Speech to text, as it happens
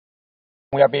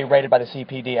We are being raided by the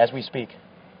CPD as we speak.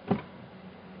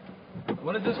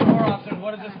 What is this for, officer?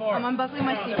 What is this for? I'm unbuckling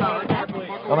my seatbelt.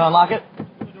 I'm gonna unlock it.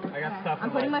 I got stuff.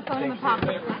 I'm putting my phone in the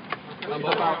pocket.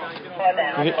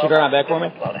 Can you grab my bag for me?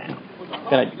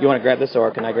 You want to grab this,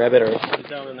 or can I grab it, or? Sit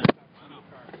down in there.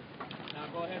 Now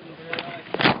go ahead and step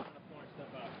out.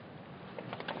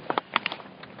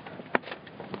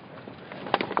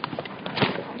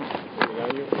 Nothing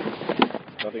on you?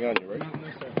 Nothing on you, right? No,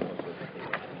 sir.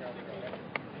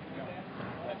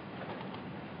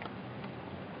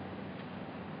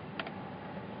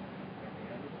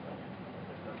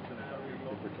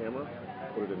 Take your camera,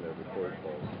 put it in there before it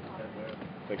falls.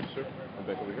 Thank you, sir. I'm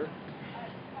back over here.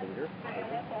 Over here.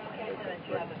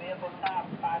 You have the vehicle stop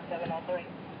 5703.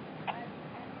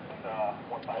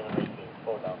 1518,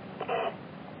 slow down.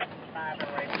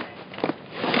 1518.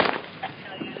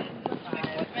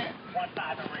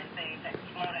 1518,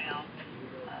 slow down.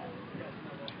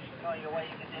 Go your way,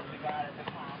 you can disregard at the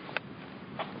time.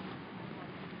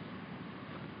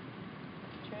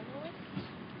 Journalist?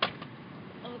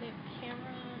 Oh, they have camera.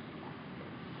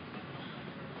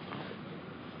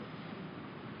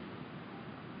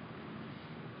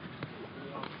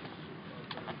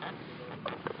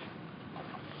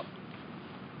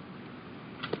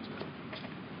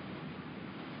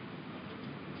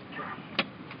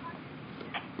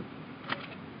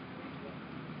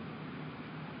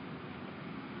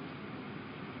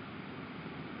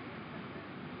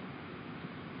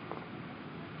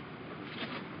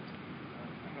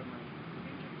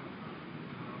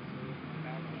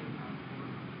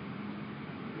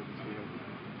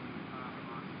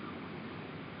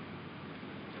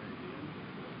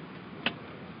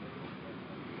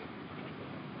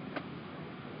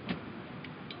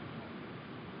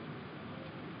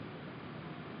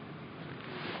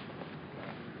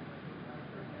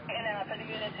 For the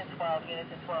units in 12,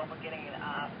 we're getting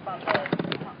from the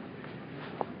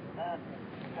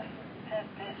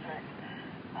 10th district,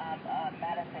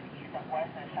 Madison east of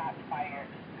Western, shots fired.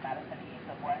 Madison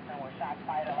east of Western were shots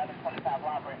fired, 1125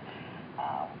 Robert.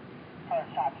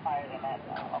 First shots fired in that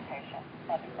location.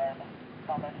 Subject Urban.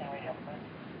 Don't listen radio, please.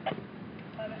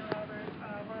 11 Robert,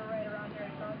 we're right around here.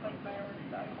 It sounds like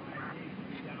fireworks stuff.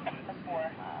 4,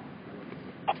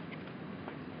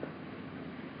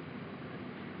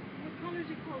 Colors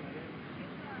are cool.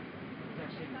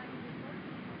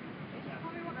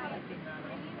 Tell me what color.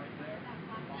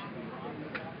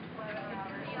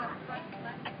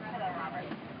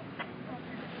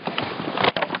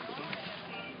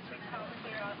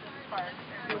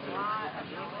 There's a lot of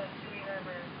people in Sweet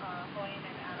River going in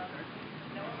and out of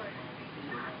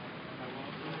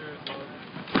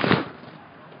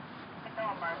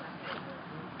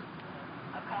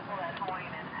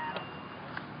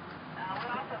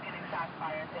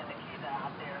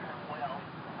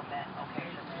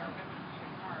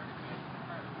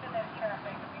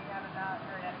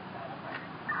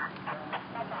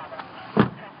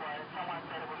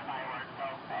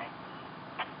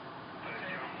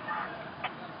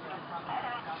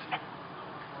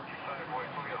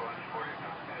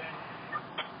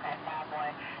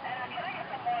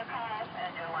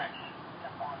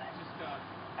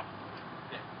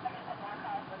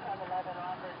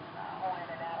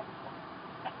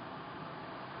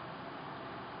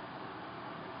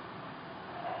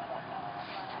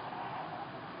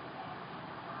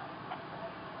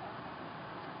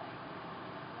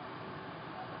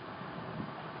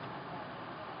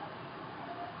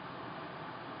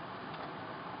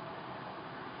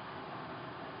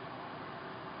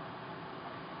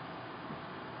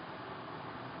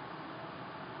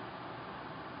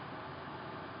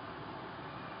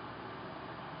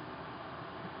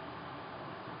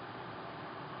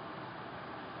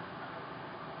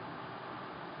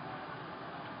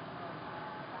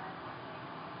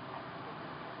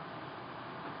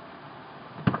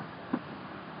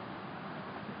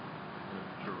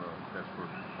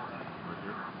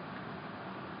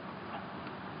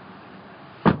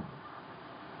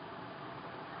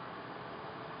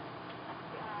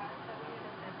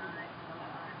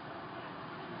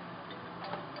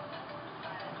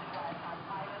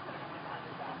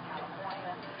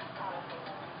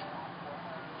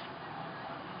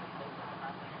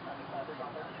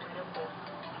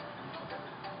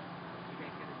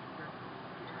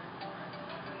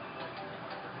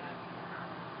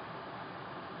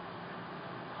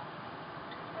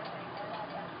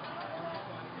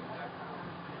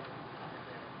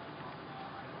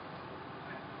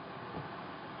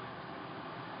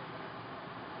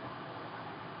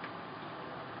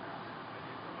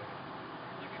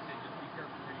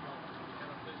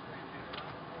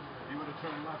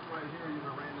turn left right here, you'd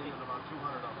have ran into about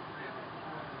 200 of them.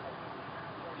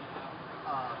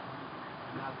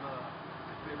 Not the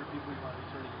favorite people you want to be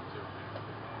turning into.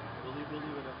 We'll leave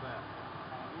it at that.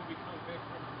 We'll become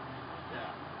victims.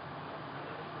 Yeah.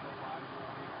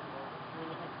 We're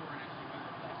looking for an SUV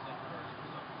with that set first.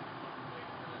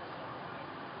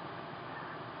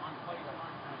 On plate,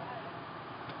 on plate.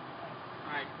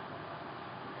 Alright.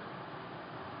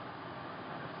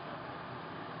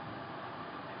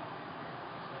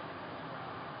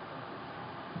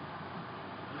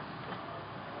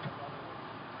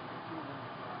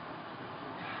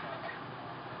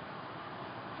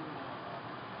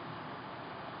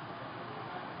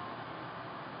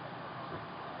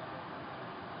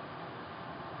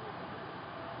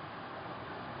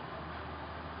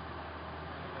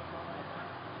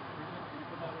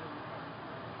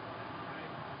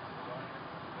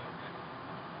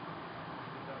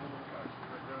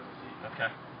 Okay.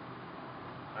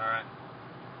 All right.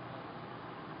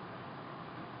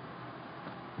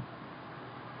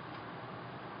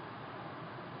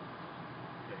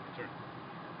 Okay, you can turn.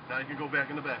 Now you can go back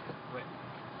in the back. Wait.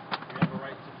 You have a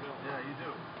right to film. Yeah, you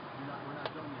do. We're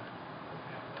not done yet.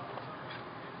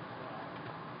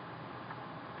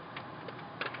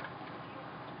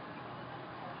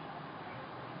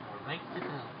 Right to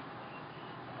film.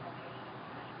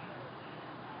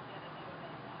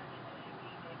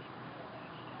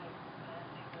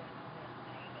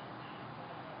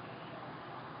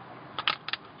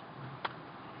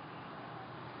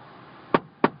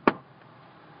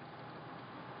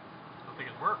 I think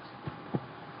it works.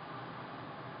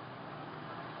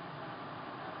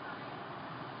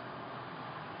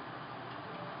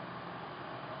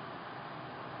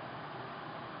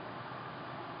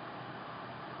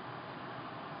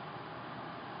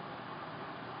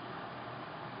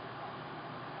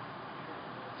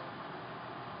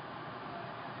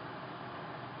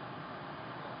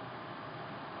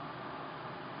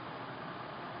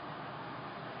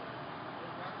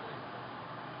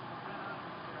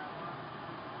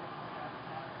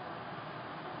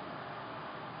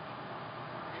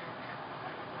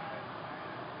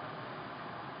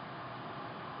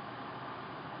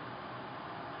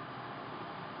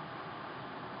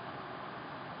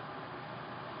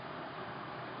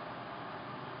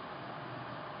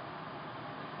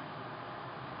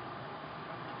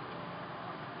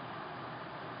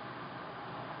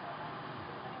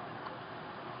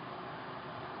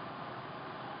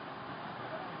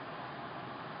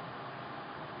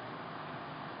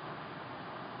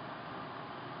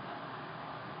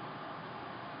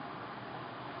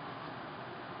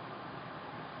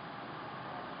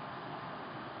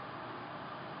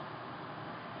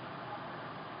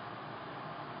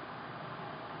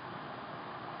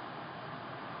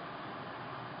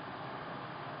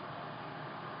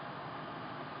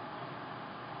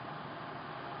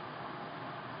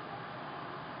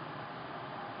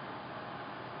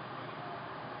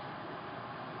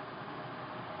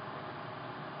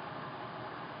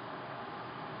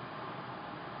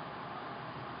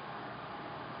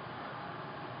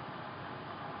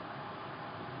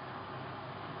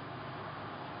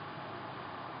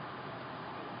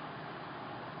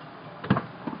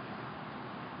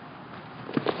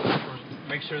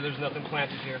 Make sure there's nothing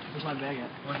planted here. Where's my bag at?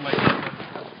 Where's my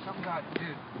Something got,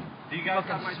 dude. Do you guys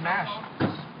have my cell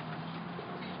phone?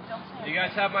 Do you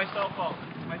guys have my cell phone?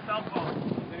 My cell phone.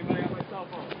 Does anybody have my cell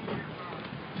phone?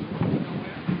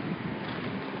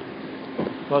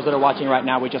 Those that are watching right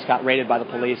now, we just got raided by the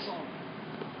police.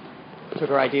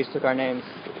 Took our IDs, took our names.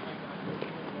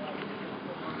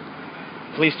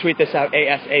 Please tweet this out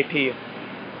ASAP.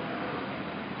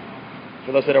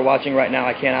 For those that are watching right now,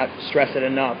 I cannot stress it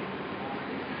enough.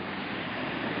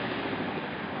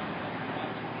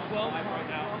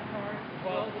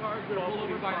 12 cars that are pulled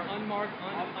over by unmarked,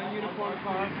 ununiformed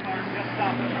cars. Just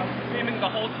stop it. I was streaming the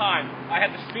whole time. I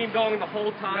had the stream going the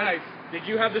whole time. Nice. Did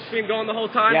you have the stream going the whole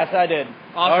time? Yes, I did.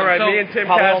 Awesome. All right, so, me and Tim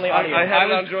Probably Cass, only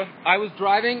audio. I was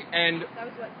driving and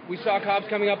we saw cops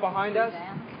coming up behind us.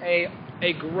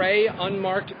 A gray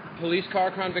unmarked police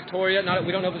car, Crown Victoria.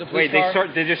 We don't know if it's a police car.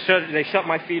 They shut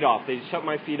my feet off. They shut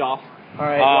my feet off. All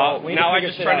right. Well, we now I need to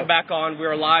just figure turned shit it back on.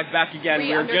 We're live back again.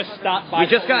 We were just stopped by. We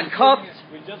just got cuffed.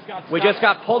 We just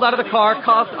got pulled out of the car,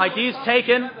 cuffed, IDs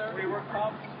taken. We were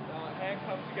cuffed,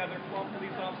 handcuffed together. 12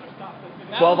 police officers stopped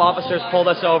us. 12 officers pulled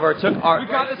us over, took our... We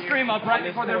got the stream up right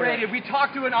before they raided. We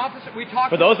talked to an officer.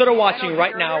 For those that are watching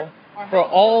right now, for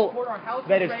all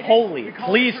that is holy,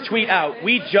 please tweet out,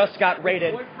 we just got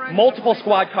raided. Multiple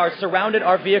squad cars surrounded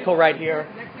our vehicle right here.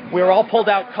 We were all pulled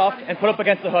out, cuffed, and put up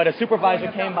against the hood. A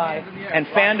supervisor came by and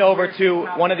fanned over to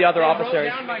one of the other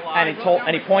officers,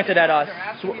 and he pointed at us,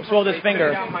 swelled his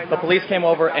finger. The police came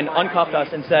over and uncuffed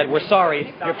us and said, "We're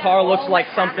sorry. Your car looks like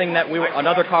something that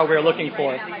another car we were looking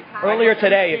for." Earlier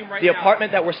today, the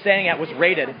apartment that we're staying at was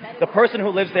raided. The person who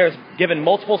lives there has given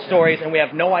multiple stories, and we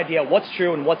have no idea what's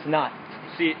true and what's not.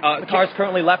 See, the car is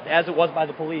currently left as it was by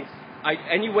the police.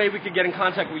 Any way we could get in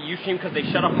contact with Ustream because they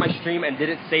shut off my stream and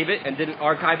didn't save it and didn't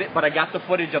archive it, but I got the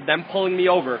footage of them pulling me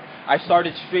over. I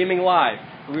started streaming live.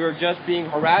 We were just being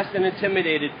harassed and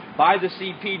intimidated by the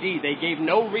CPD. They gave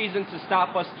no reason to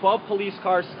stop us. 12 police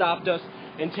cars stopped us,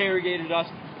 interrogated us,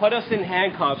 put us in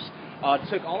handcuffs,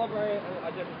 took all of our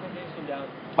identification down.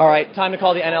 All right, time to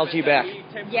call the NLG back.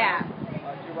 Yeah.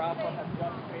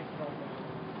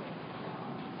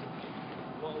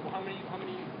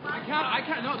 I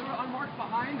count. No, there were unmarked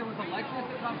behind. There was a Lexus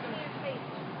that comes in.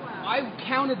 I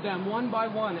counted them one by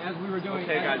one as we were doing.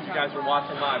 Okay, guys, you guys were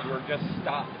watching live. We were just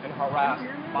stopped and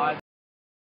harassed by